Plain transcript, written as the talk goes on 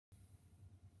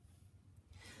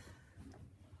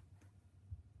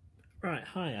Right,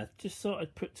 hi, I just thought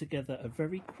I'd put together a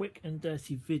very quick and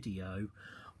dirty video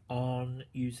on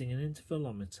using an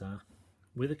intervalometer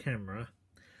with a camera,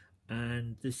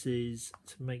 and this is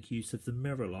to make use of the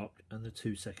mirror lock and the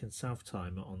 2-second self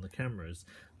timer on the cameras.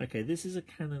 Okay, this is a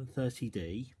Canon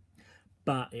 30D,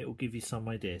 but it will give you some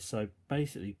idea. So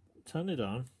basically turn it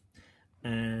on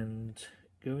and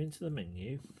go into the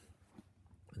menu,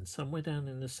 and somewhere down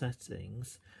in the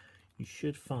settings you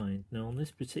should find, now on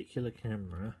this particular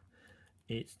camera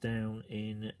it's down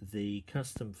in the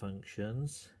custom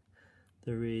functions,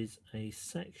 there is a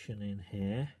section in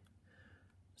here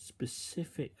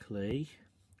specifically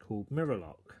called mirror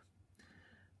lock.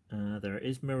 There it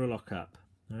is, mirror lock up.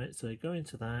 Alright, so go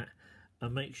into that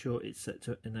and make sure it's set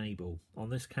to enable. On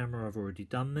this camera I've already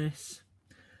done this,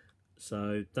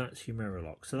 so that's your mirror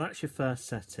lock. So that's your first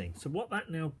setting. So what that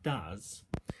now does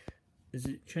is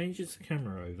it changes the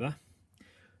camera over.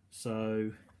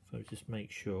 So if I just make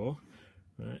sure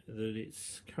that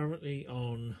it's currently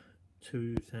on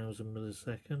 2000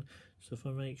 milliseconds, so if I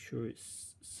make sure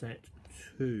it's set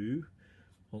to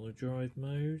on the drive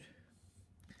mode,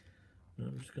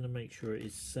 I'm just going to make sure it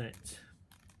is set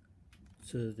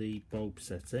to the bulb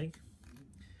setting,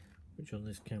 which on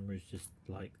this camera is just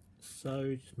like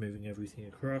so, just moving everything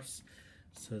across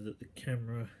so that the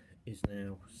camera is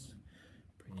now,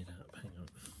 bring it up, hang on,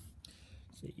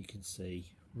 so you can see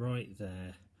right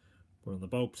there we're on the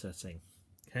bulb setting.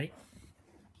 Okay,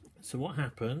 so what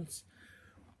happens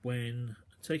when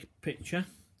I take a picture,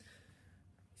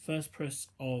 first press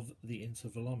of the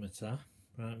intervalometer,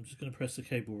 right, I'm just going to press the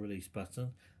cable release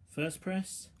button, first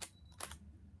press,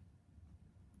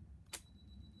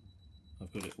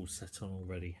 I've got it all set on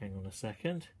already, hang on a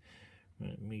second,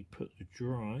 let me put the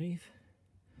drive,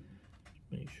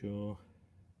 make sure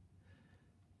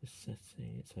the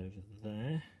setting, it's over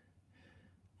there,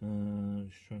 I'm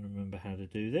just trying to remember how to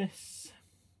do this.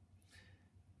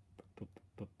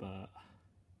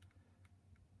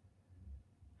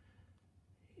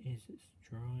 Is its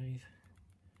drive?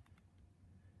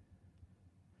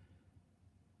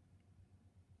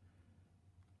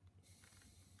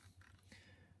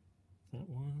 That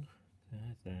one,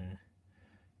 there.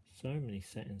 So many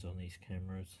settings on these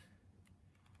cameras.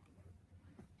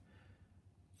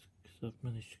 Because I've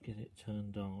managed to get it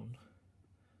turned on.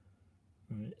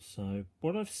 Right, so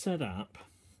what I've set up,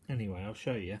 anyway, I'll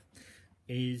show you,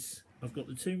 is I've got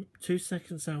the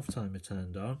 2-second self timer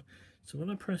turned on. So when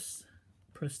I press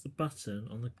the button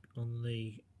on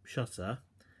the shutter,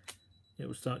 it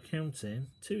will start counting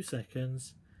 2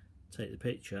 seconds, take the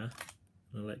picture,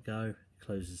 and I let go, it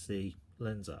closes the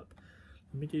lens up.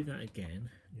 Let me do that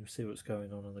again, you'll see what's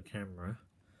going on the camera.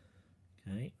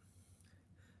 Okay,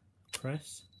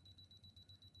 press.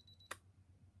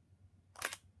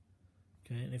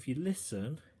 Okay, and if you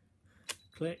listen,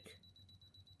 click,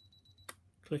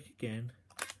 click again,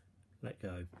 let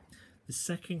go. The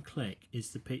second click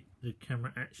is the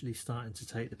camera actually starting to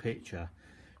take the picture.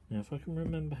 Now if I can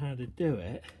remember how to do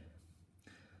it,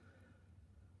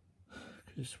 I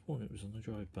could have sworn it was on the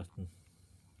drive button.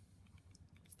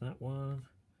 It's that one.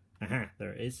 Aha,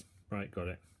 there it is. Right, got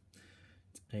it.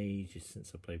 It's ages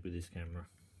since I played with this camera.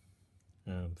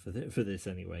 For this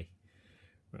anyway.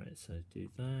 Right, so do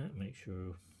that, make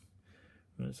sure.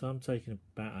 Right, so I'm taking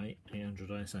about 800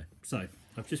 ISO. So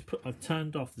I've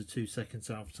turned off the 2-second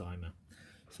self timer.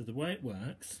 So the way it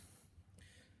works,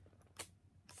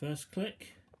 first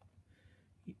click,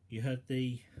 you heard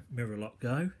the mirror lock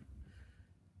go.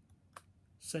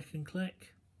 Second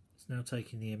click, it's now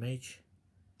taking the image.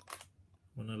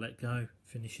 When I let go,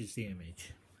 finishes the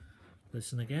image.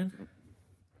 Listen again.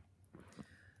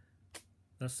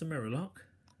 That's the mirror lock.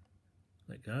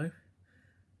 Let go,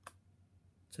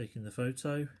 taking the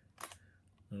photo,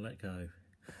 and let go.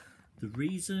 The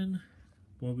reason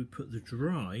why we put the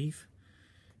drive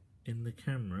in the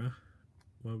camera,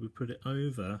 why we put it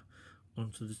over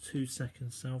onto the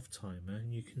 2-second self timer,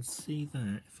 and you can see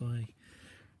that if I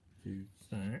do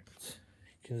that,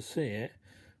 you can see it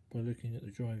by looking at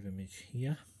the drive image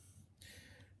here.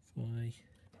 If I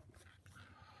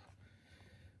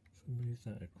move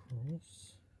that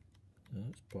across,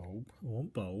 that's bulb, I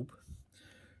want bulb,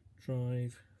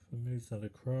 drive, if I move that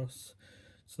across,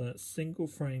 so that's single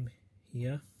frame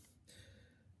here,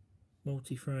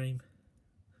 multi-frame,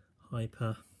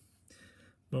 hyper,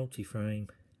 multi-frame,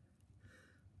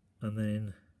 and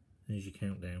then there's your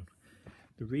countdown.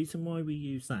 The reason why we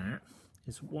use that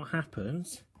is what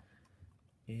happens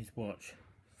is, watch,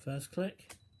 first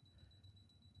click,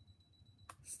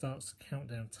 starts the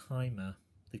countdown timer.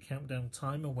 The countdown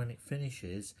timer, when it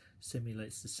finishes,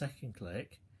 simulates the second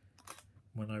click.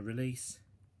 When I release,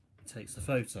 it takes the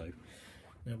photo.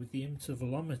 Now with the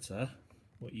intervalometer,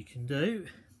 what you can do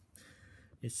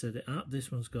is set it up.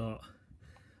 This one's got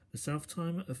a self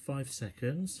timer of 5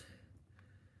 seconds,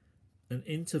 an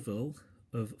interval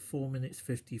of 4 minutes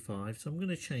 55, so I'm going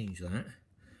to change that.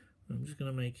 I'm just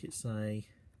going to make it say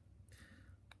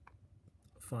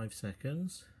 5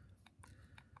 seconds.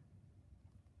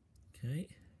 Okay,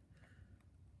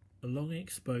 a long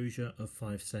exposure of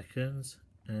 5 seconds,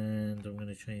 and I'm going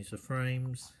to change the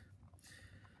frames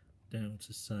down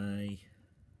to say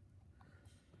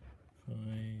 5.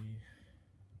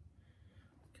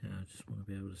 Okay, I just want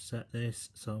to be able to set this,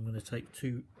 so I'm going to take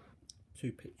two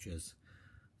pictures.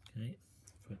 Okay,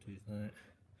 if I do that,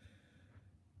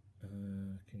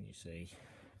 can you see?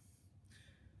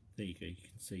 There you go, you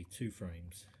can see 2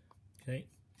 frames. Okay,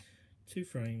 2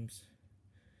 frames,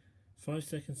 5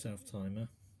 second self timer,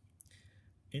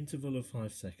 interval of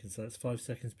 5 seconds, so that's 5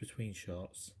 seconds between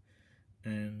shots,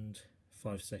 and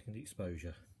 5 second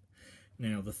exposure.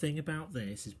 Now the thing about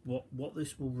this is what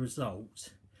this will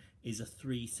result is a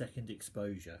 3 second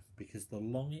exposure, because the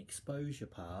long exposure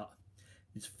part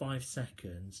is 5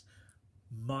 seconds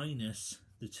minus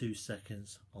the 2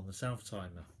 seconds on the self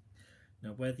timer.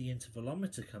 Now where the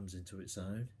intervalometer comes into its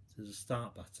own, there's a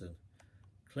start button.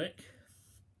 Click,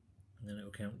 and then it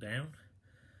will count down.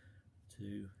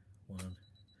 2, 1,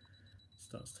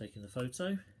 starts taking the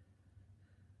photo.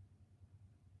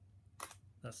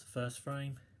 That's the first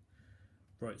frame.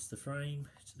 Brights the frame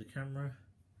to the camera,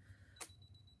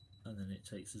 and then it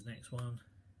takes the next one,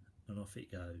 and off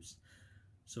it goes.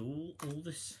 So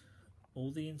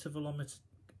all the intervalometer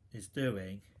is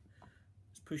doing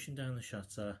is pushing down the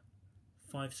shutter.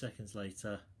 5 seconds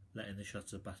later, letting the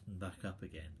shutter button back up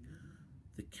again.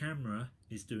 The camera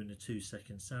is doing a 2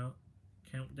 second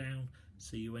countdown,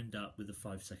 so you end up with a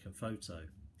 5 second photo.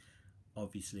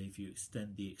 Obviously, if you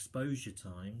extend the exposure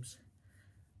times,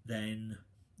 then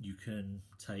you can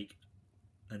take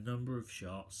a number of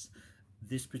shots.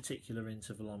 This particular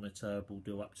intervalometer will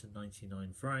do up to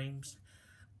 99 frames,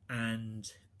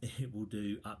 and it will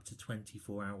do up to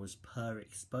 24 hours per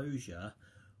exposure,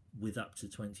 with up to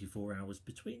 24 hours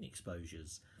between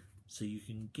exposures. So you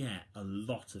can get a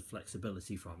lot of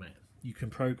flexibility from it. You can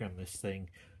program this thing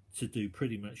to do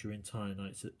pretty much your entire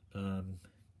night's for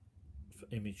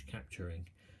image capturing,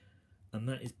 and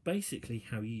that is basically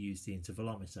how you use the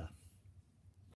intervalometer.